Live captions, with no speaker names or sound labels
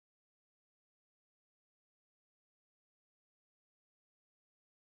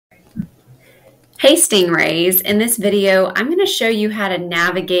Hey Stingrays, in this video, I'm going to show you how to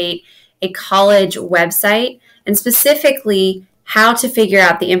navigate a college website and specifically how to figure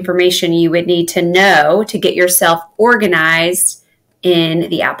out the information you would need to know to get yourself organized in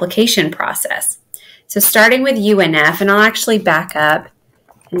the application process. So starting with UNF, and I'll actually back up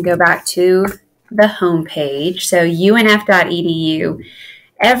and go back to the home page. So unf.edu.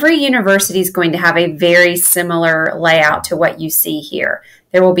 Every university is going to have a very similar layout to what you see here.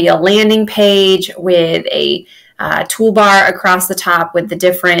 There will be a landing page with a toolbar across the top with the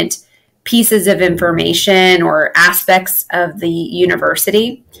different pieces of information or aspects of the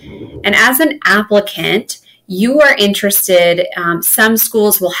university. And as an applicant, you are interested, some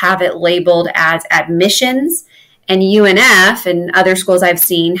schools will have it labeled as admissions, and UNF and other schools I've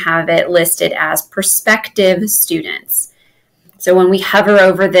seen have it listed as prospective students. So when we hover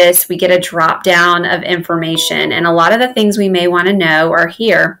over this, we get a drop down of information, and a lot of the things we may want to know are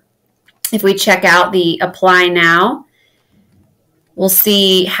here. If we check out the Apply Now, we'll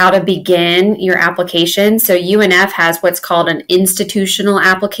see how to begin your application. So UNF has what's called an institutional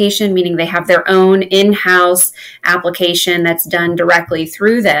application, meaning they have their own in-house application that's done directly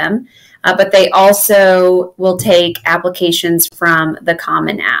through them, but they also will take applications from the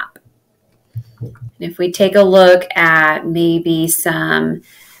Common App. If we take a look at maybe some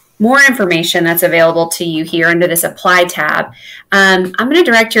more information that's available to you here under this Apply tab, I'm going to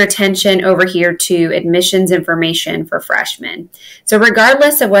direct your attention over here to admissions information for freshmen. So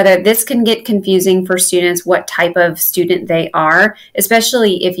regardless of whether this can get confusing for students, what type of student they are,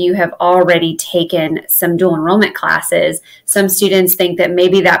 especially if you have already taken some dual enrollment classes, some students think that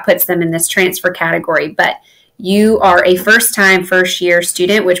maybe that puts them in this transfer category, but you are a first-time, first-year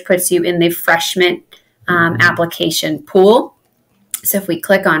student, which puts you in the freshman application pool. So if we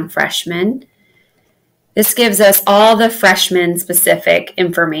click on freshman, this gives us all the freshman-specific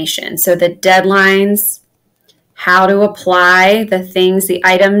information. So the deadlines, how to apply, the things, the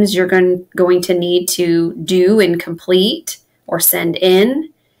items you're going to need to do and complete or send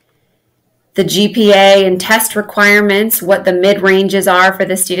in, the GPA and test requirements, what the mid-ranges are for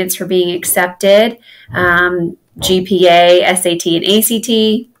the students for being accepted, GPA, SAT, and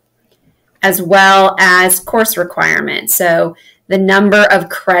ACT, as well as course requirements. So the number of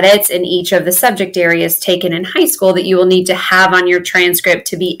credits in each of the subject areas taken in high school that you will need to have on your transcript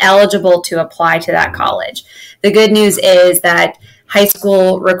to be eligible to apply to that college. The good news is that high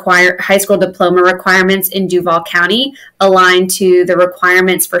school diploma requirements in Duval County align to the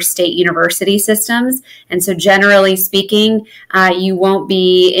requirements for state university systems. And so generally speaking, you won't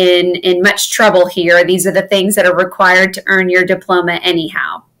be in much trouble here. These are the things that are required to earn your diploma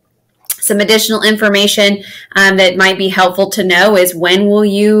anyhow. Some additional information that might be helpful to know is when will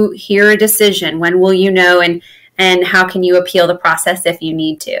you hear a decision? When will you know, and how can you appeal the process if you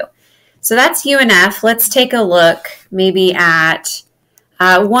need to? So that's UNF. Let's take a look maybe at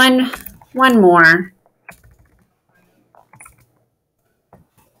one more.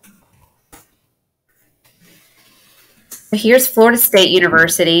 Here's Florida State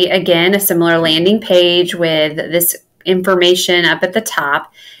University. Again, a similar landing page with this information up at the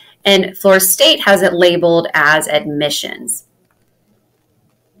top. And Florida State has it labeled as admissions.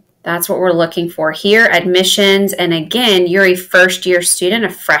 That's what we're looking for here, admissions. And again, you're a first-year student, a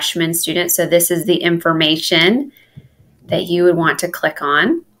freshman student, so this is the information that you would want to click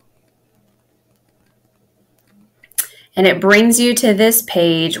on. And it brings you to this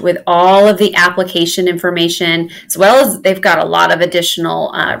page with all of the application information, as well as they've got a lot of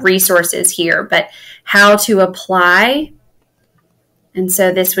additional resources here, but how to apply. And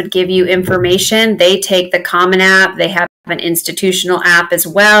so this would give you information. They take the Common App. They have an institutional app as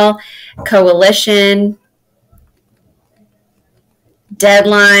well. Coalition.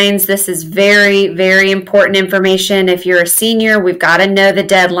 Deadlines. This is very, very important information. If you're a senior, we've got to know the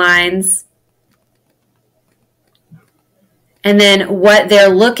deadlines. And then what they're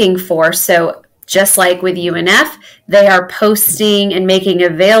looking for. So just like with UNF, they are posting and making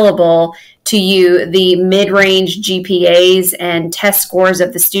available to you the mid-range GPAs and test scores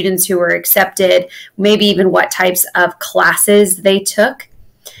of the students who were accepted, maybe even what types of classes they took.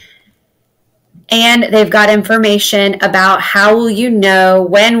 And they've got information about how will you know,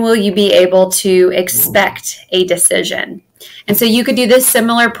 when will you be able to expect a decision. And so you could do this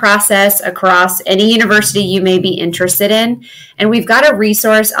similar process across any university you may be interested in. And we've got a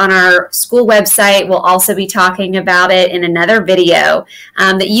resource on our school website. We'll also be talking about it in another video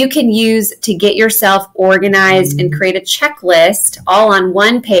that you can use to get yourself organized and create a checklist all on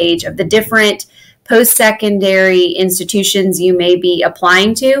one page of the different post-secondary institutions you may be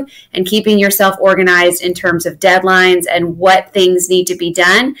applying to, and keeping yourself organized in terms of deadlines and what things need to be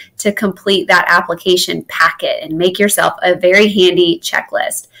done to complete that application packet and make yourself a very handy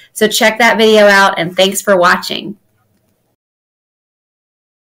checklist. So check that video out, and thanks for watching.